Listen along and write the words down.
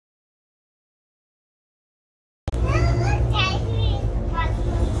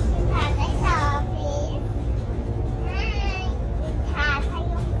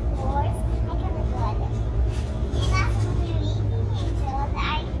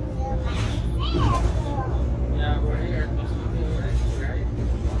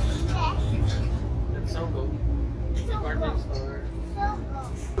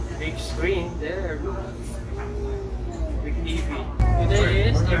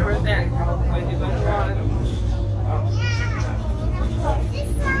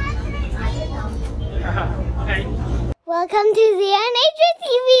Welcome to the Nature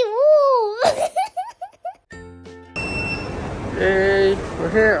TV. Woo! Hey,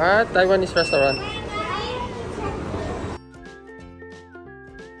 we're here at Taiwanese restaurant.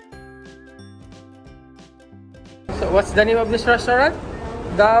 So what's the name of this restaurant?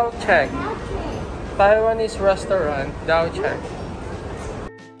 Dao Cheng Taiwanese Restaurant. Dao Cheng.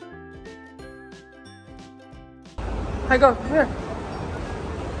 Hi, go here.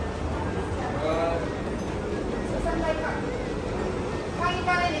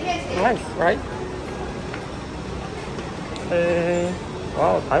 Nice, right? Hey,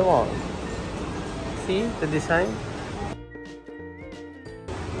 wow, Taiwan. See the design?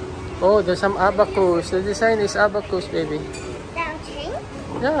 Oh, there's some abacus. The design is abacus, baby. Dao Cheng?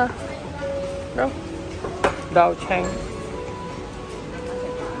 Yeah. No. Dao Cheng.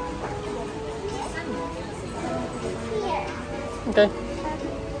 Here. Okay.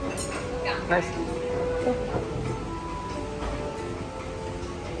 Nice.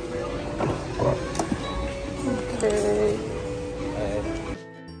 Okay.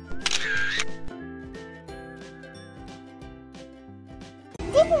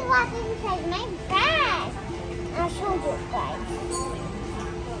 This is what's inside my bag. I'll show you guys.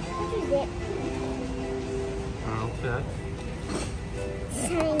 What is it? Okay.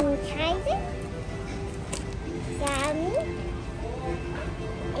 Sanitizer, gummy,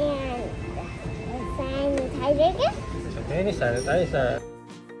 and sanitizer again. Okay, sanitizer.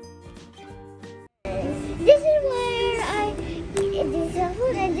 This is where this is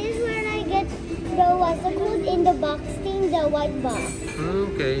food, and this is where I get the food in the box thing, the white box.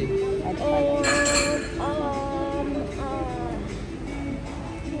 Okay. And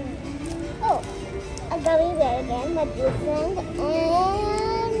a gummy bear again, but different,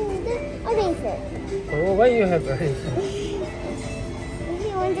 and a razor. Oh, why you have a razor? If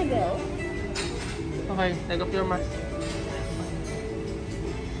you want to go. Okay, take off your mask.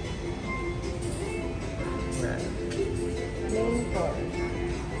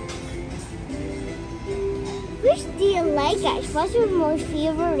 Which do you like, guys? What's your most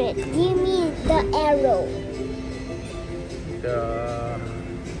favorite? Give me the arrow. The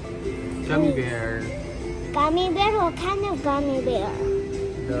gummy bear. Gummy bear? What kind of gummy bear?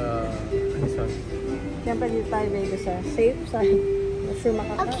 This one. Siyempre dito tayo dito sa safe side. Sure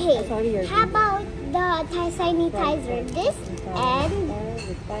makaka. Okay, Sorry, how about the sanitizer? This and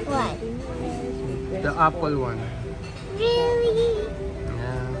what? The apple one. Really?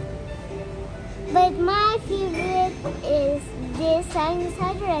 Yeah. But my favorite is this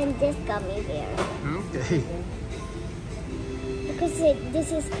sanitizer and this gummy bear. Okay. Because this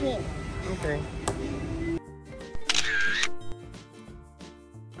is pink. Okay.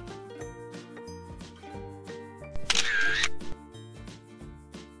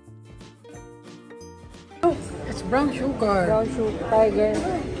 Oh, it's brown sugar. Brown sugar tiger.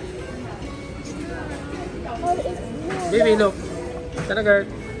 Oh, it's blue. Baby, look. Talaga.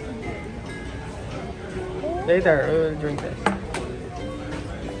 Later, we will drink this.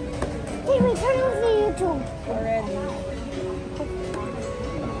 Hey, we turn off the YouTube. Already.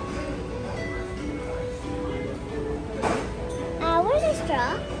 Where's the straw?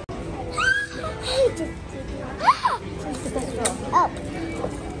 Hey, just took a straw. Oh.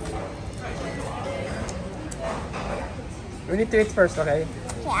 We need to eat first, okay?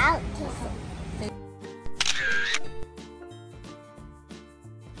 Okay, I'll kiss it.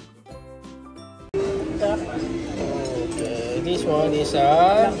 Okay, this one is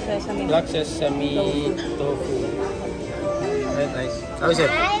black sesame tofu. Very nice. How is it?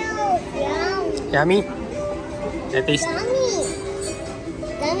 Yum. Yummy? It tastes. Yummy.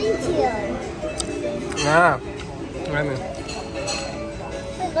 Gummy too. Ah, yummy.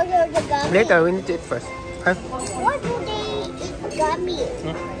 Look at the gummy. Later, we need to eat first. Huh? Why do they eat gummy?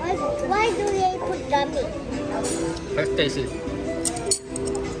 Why do they put gummy? Let's taste it.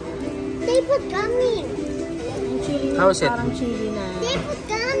 They put gummy. Chili How is it? Parang chili na. They put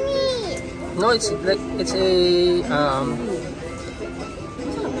gummy. No, it's like it's a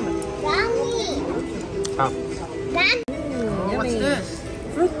Gummy. ah. Gummy. Oh, what's this?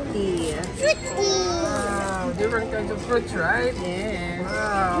 Fruity. Fruity. Wow, different kinds of fruits, right? Yes.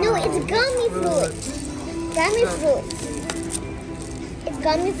 Wow. No, it's gummy fruit. Gummy fruit. It's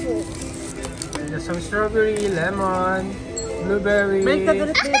gummy fruit. There's some strawberry, lemon, blueberry, Break the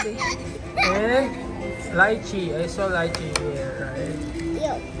bullet, baby. and lychee. I saw lychee here, right?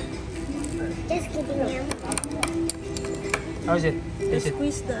 Yo. Just kidding, Ma'am. How is it? Just Taste it.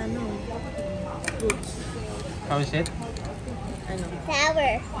 squeeze the fruits. How is it? Ano?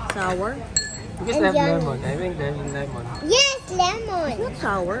 Sour. Sour? Because And they have yummy. lemon. I think they have lemon. Yes, lemon. Not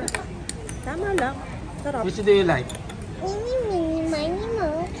sour. Tama lang. Sarap. Which do you like? Mini, mini, mini,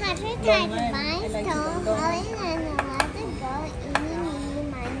 mo. Catcher, catcher, my stone. Calling and a lot to go. Mini, mini,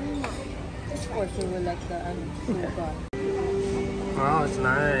 mini, mo. Of course, you will like the sugar. Wow, it's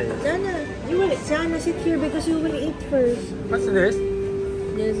nice. Jana, sit here because you will eat first. What's this?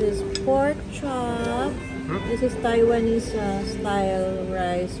 This is pork chop. This is Taiwanese style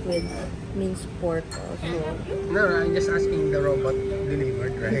rice with minced pork also. No, I'm just asking the robot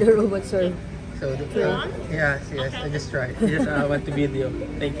delivered, right? The robot served. So, yes, I just tried. I just want to video.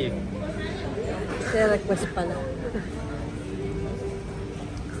 Thank you. Kaya request pala.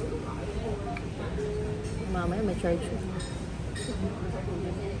 Mamaya may charge you.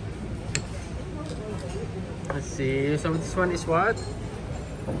 Let's see. So this one is what?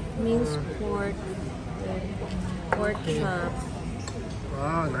 Minced pork. Pork chop.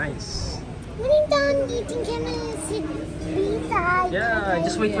 Wow, nice. When I'm done eating, can I sit beside? Yeah,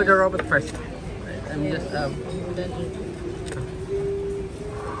 just wait for the robot first. I'm just Then eat.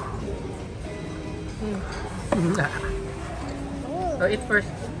 So eat first.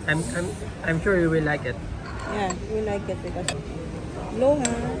 I'm sure you will like it. Yeah, we like it because loha.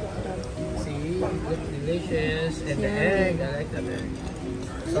 See, it's delicious, and the Yeah. egg. I like that egg.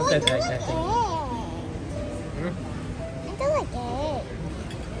 No, I Sometimes don't I like think. egg. I don't like egg.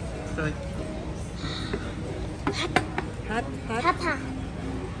 So Hot. Papa,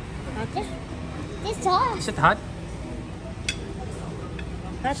 Hot. this sauce. is it hot?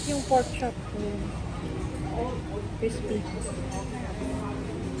 Hot yung pork chop. Crispy.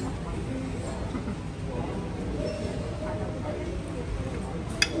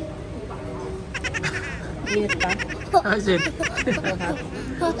 Init pa? How is it?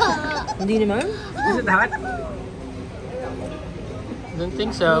 Hindi naman. Is it hot? Don't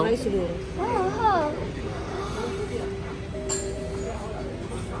think so. Okay siguro. Oh,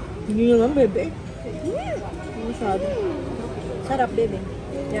 Hindi naman, bebe. Hindi masyado. Sarap, bebe.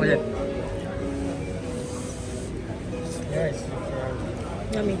 Ulit. Yummy. Yes.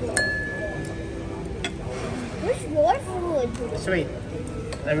 Yummy. where's your food? Sweet.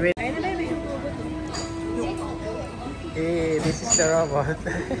 I'm waiting. Hey, this is the robot.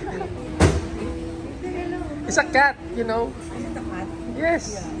 It's a cat, you know.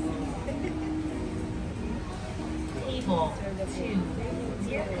 Yes. Table 2.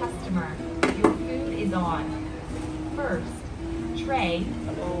 Dear customer, your food is on. First, tray,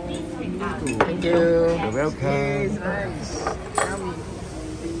 please sweep out. Thank you. You're welcome. Yes, nice. Yummy.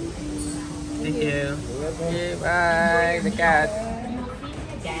 Thank you. Okay, bye. The cat. You will see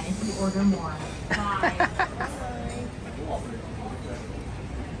me again if you order more. Bye.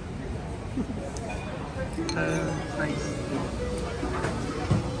 Nice.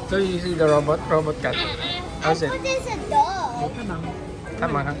 So you see the robot cat. I How's it? thought it's a dog.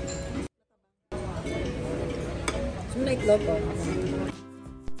 Tama ha? Some like loco. See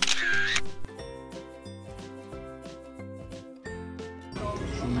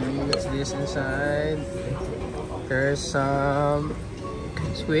what's this inside? There's some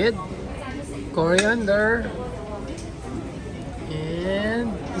squid, coriander,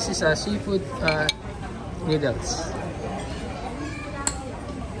 and this is a seafood noodles.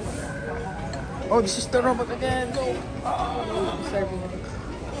 Oh, this is the robot again. No. Oh, serving it.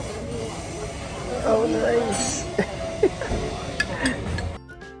 Oh, nice.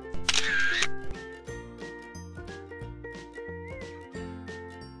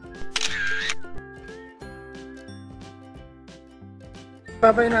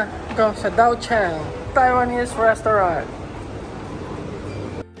 Babay na ikaw sa Dao Cheng Taiwanese Restaurant.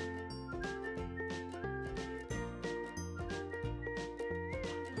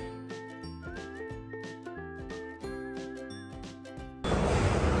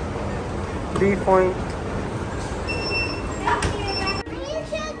 Point.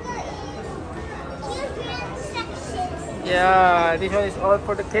 Yeah, this one is all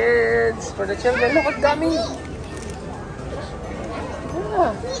for the kids, for the children. Look at gummy.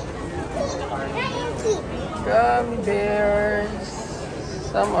 Yeah. Gummy bears.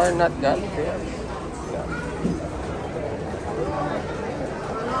 Some are not gummy bears.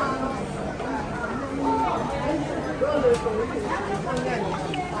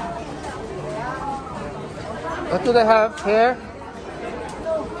 What do they have here?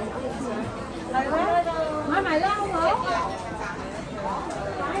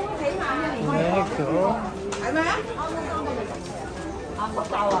 There you go.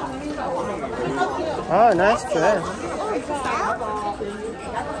 Oh, nice dress.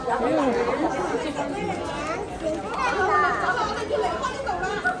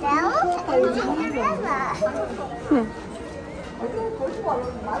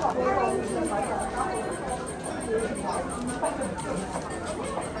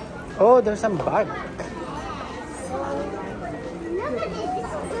 Oh, there's some bag. Look at this.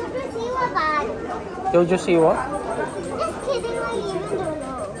 Did you see what bag? Did you see what? Just kidding, I even don't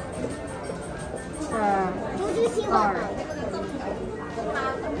know. Did you see what bag?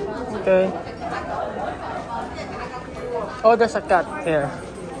 Okay. Oh, there's a cat here.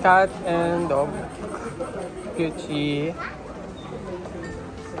 Cat and dog. Gucci.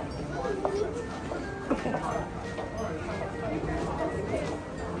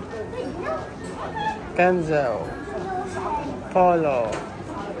 Kenzo. Polo.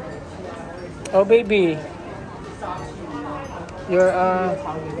 Oh, baby. Your,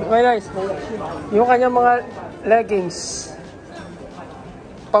 my guys, yung kanyang mga leggings.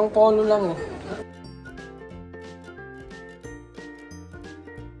 Pang polo lang eh.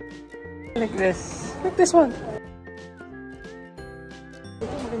 Like this. Like this one.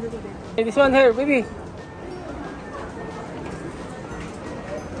 Hey, this one here, baby.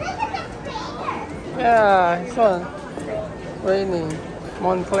 Yeah, this one. Raining.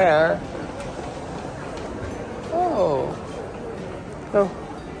 Montclair. Oh. Go.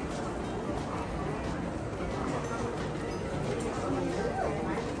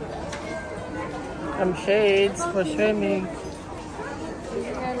 Some shades for swimming.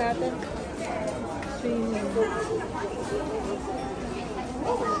 Tingnan natin. Swimming. This one.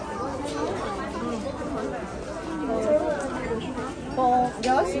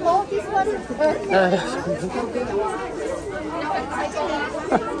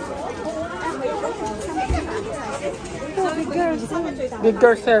 Big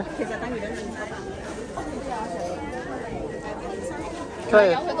girls there. Try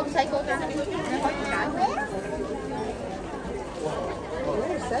it.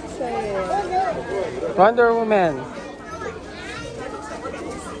 Wonder Woman.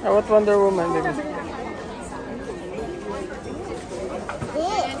 What Wonder Woman, baby?